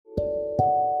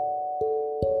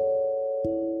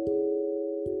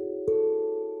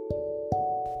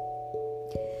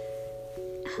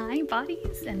Hi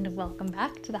bodies, and welcome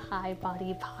back to the High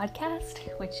Body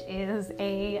Podcast, which is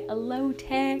a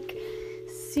low-tech,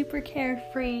 super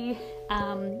carefree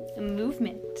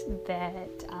movement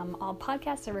that all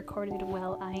podcasts are recorded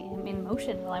while I am in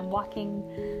motion, while I'm walking,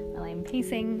 while I'm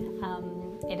pacing.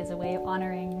 It is a way of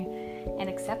honoring and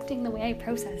accepting the way I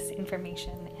process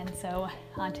information. And so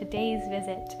on today's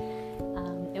visit,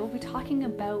 it will be talking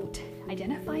about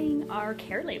identifying our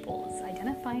care labels,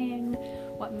 identifying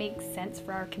what makes sense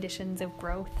for our conditions of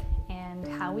growth, and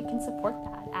how we can support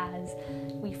that as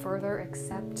we further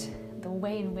accept the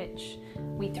way in which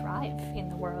we thrive in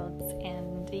the world.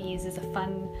 And it uses a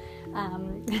fun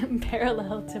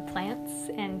parallel to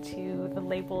plants and to the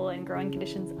label and growing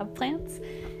conditions of plants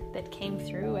that came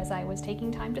through as I was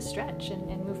taking time to stretch and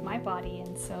move my body.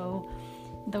 And so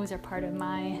those are part of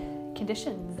my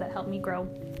conditions that help me grow.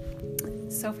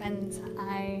 So friends,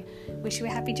 I wish you a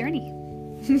happy journey.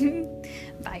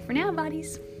 Bye for now,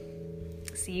 bodies.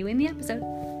 See you in the episode.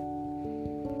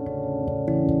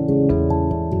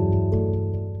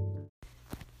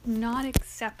 Not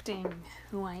accepting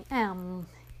who I am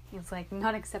is like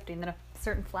not accepting that a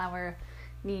certain flower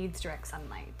needs direct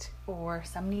sunlight, or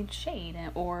some need shade,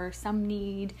 or some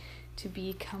need to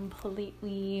be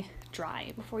completely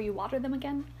dry before you water them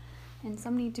again, and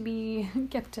some need to be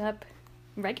kept up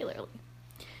regularly.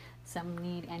 Some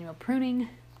need annual pruning,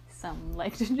 some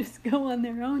like to just go on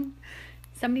their own,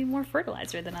 some need more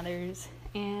fertilizer than others.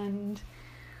 And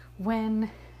when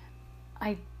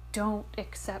I don't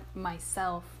accept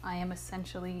myself, I am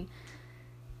essentially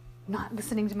not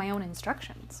listening to my own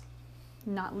instructions,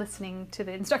 not listening to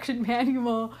the instruction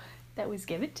manual that was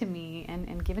given to me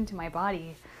and given to my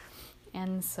body.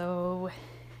 And so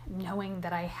knowing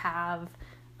that I have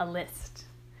a list,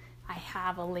 I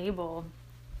have a label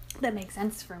that makes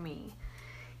sense for me,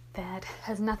 that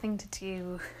has nothing to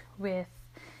do with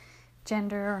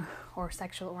gender or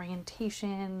sexual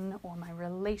orientation or my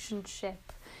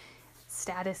relationship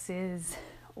statuses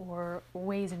or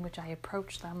ways in which I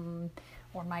approach them,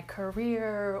 or my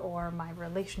career or my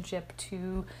relationship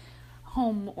to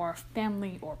home or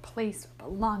family or place or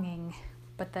belonging,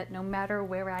 but that no matter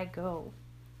where I go,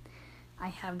 I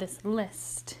have this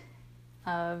list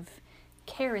of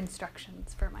care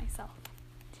instructions for myself.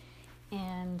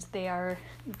 And they are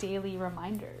daily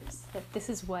reminders that this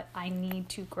is what I need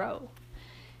to grow.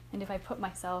 And if I put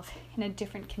myself in a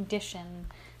different condition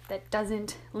that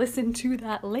doesn't listen to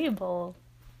that label,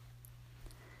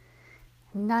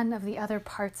 none of the other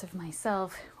parts of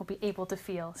myself will be able to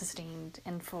feel sustained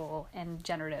and full and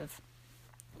generative.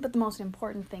 But the most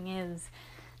important thing is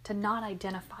to not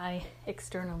identify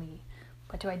externally,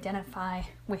 but to identify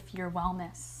with your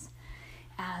wellness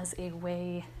as a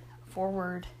way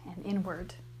forward and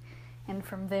inward. And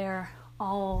from there,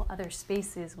 all other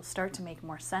spaces will start to make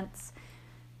more sense.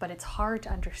 But it's hard to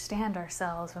understand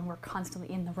ourselves when we're constantly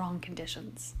in the wrong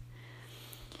conditions.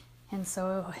 And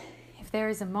so if there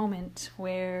is a moment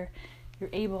where you're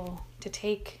able to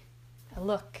take a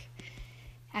look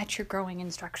at your growing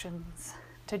instructions,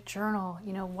 to journal,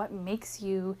 what makes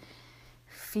you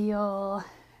feel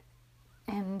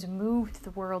and move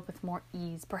through the world with more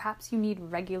ease. Perhaps you need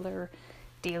regular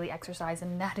daily exercise,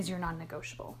 and that is your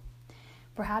non-negotiable.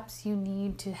 Perhaps you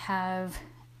need to have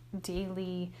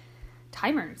daily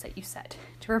timers that you set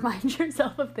to remind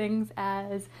yourself of things,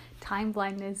 as time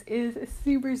blindness is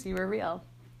super, super real.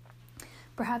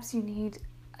 Perhaps you need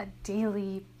a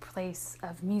daily place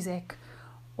of music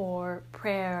or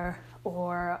prayer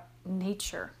or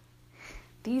nature.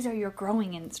 These are your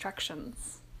growing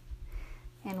instructions.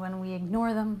 And when we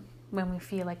ignore them, when we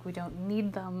feel like we don't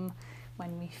need them,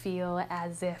 when we feel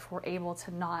as if we're able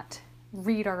to not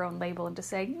read our own label and to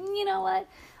say, you know what,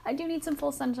 I do need some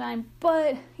full sunshine,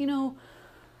 but,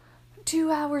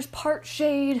 2 hours part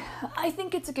shade, I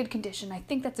think it's a good condition. I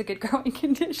think that's a good growing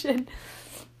condition.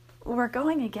 We're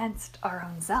going against our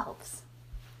own selves.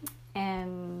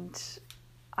 And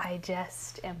I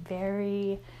just am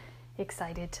very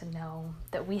excited to know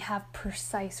that we have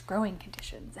precise growing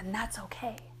conditions, and that's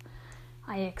okay.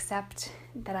 I accept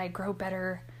that I grow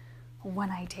better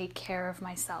when I take care of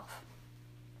myself.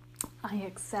 I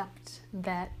accept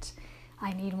that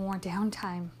I need more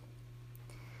downtime.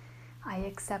 I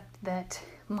accept that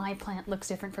my plant looks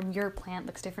different from your plant,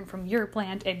 looks different from your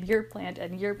plant, and your plant,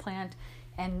 and your plant,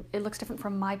 and it looks different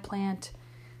from my plant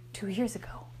 2 years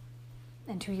ago,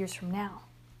 and 2 years from now.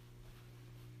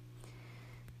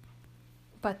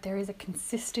 But there is a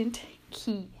consistent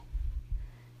key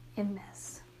in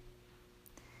this,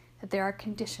 that there are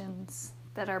conditions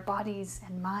that our bodies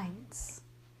and minds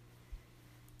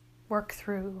work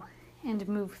through and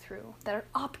move through, that are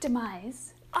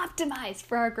optimized optimized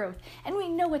for our growth. And we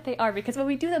know what they are because when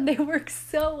we do them, they work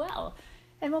so well.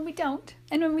 And when we don't,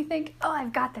 and when we think, oh,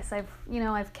 I've got this,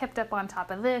 I've kept up on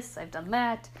top of this, I've done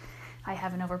that, I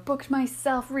haven't overbooked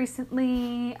myself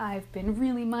recently, I've been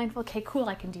really mindful, okay, cool,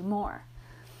 I can do more.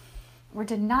 We're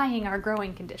denying our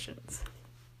growing conditions.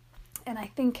 And I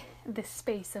think this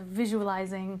space of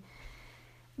visualizing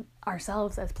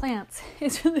ourselves as plants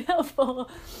is really helpful,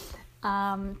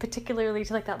 particularly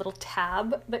to like that little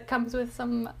tab that comes with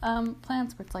some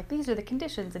plants where it's like, these are the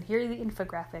conditions and here are the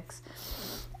infographics.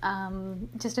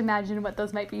 Just imagine what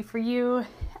those might be for you.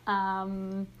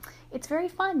 It's very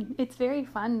fun. It's very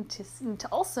fun to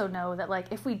also know that like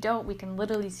if we don't, we can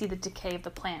literally see the decay of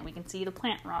the plant. We can see the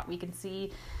plant rot. We can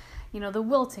see, the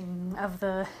wilting of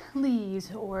the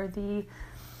leaves or the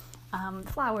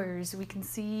flowers. We can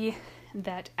see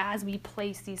that as we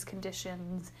place these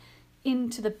conditions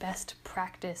into the best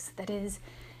practice that is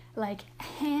like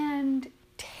hand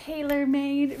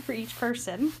tailor-made for each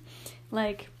person,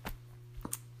 like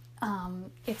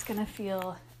it's gonna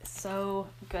feel so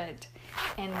good.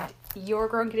 And your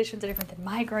growing conditions are different than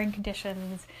my growing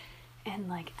conditions, and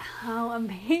like how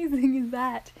amazing is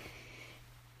that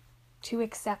to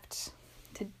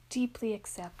deeply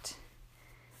accept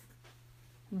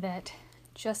that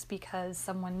just because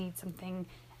someone needs something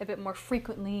a bit more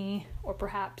frequently or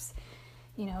perhaps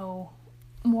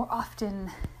more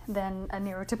often than a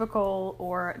neurotypical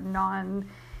or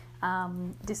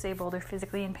non-disabled or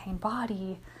physically in pain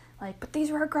body, but these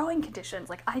are our growing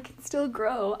conditions. I can still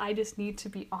grow. I just need to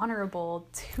be honorable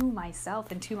to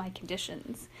myself and to my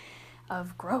conditions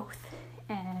of growth.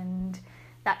 And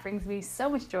that brings me so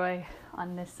much joy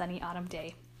on this sunny autumn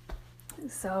day.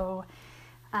 So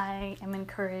I am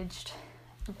encouraged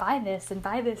by this and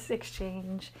by this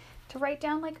exchange to write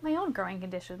down my own growing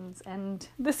conditions. And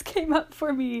this came up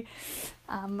for me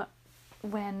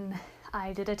when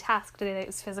I did a task today that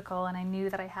was physical, and I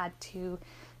knew that I had to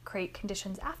create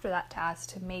conditions after that task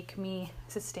to make me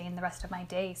sustain the rest of my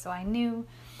day. So I knew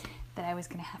that I was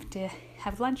going to have to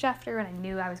have lunch after, and I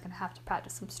knew I was going to have to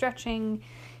practice some stretching,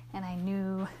 and I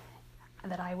knew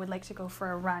that I would like to go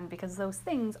for a run because those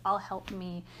things all help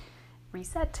me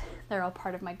reset. They're all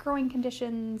part of my growing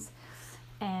conditions,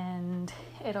 and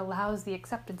it allows the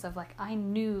acceptance of I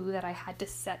knew that I had to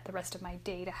set the rest of my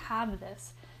day to have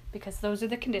this because those are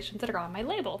the conditions that are on my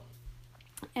label.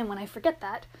 And when I forget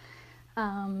that,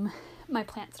 my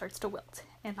plant starts to wilt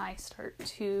and I start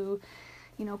to,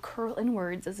 curl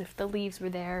inwards as if the leaves were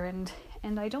there, and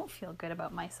I don't feel good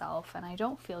about myself, and I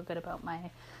don't feel good about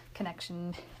my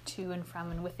connection to and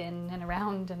from and within and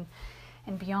around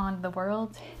and beyond the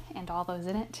world and all those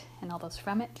in it and all those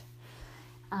from it.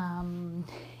 And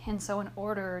so in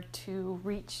order to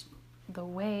reach the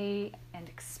way and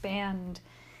expand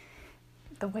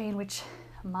the way in which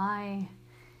my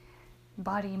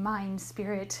body, mind,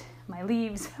 spirit, my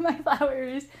leaves, my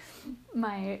flowers,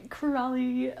 my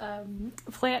crawly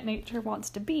plant nature wants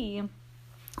to be,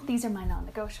 these are my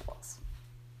non-negotiables.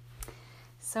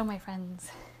 So my friends,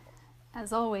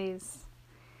 as always,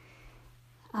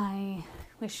 I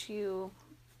wish you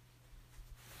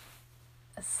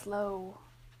a slow,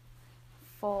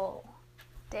 full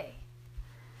day,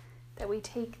 that we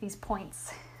take these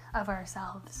points of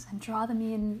ourselves and draw them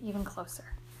in even closer,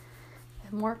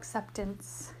 with more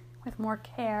acceptance, with more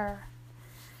care,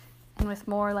 and with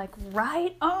more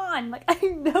right on, I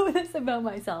know this about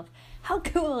myself. How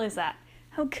cool is that?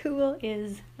 How cool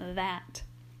is that?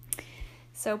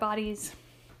 So bodies,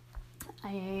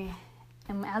 I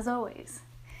am, as always,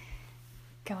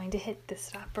 going to hit the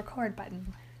stop record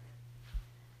button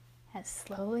as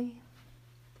slowly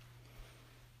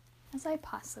as I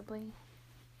possibly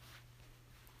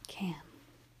can.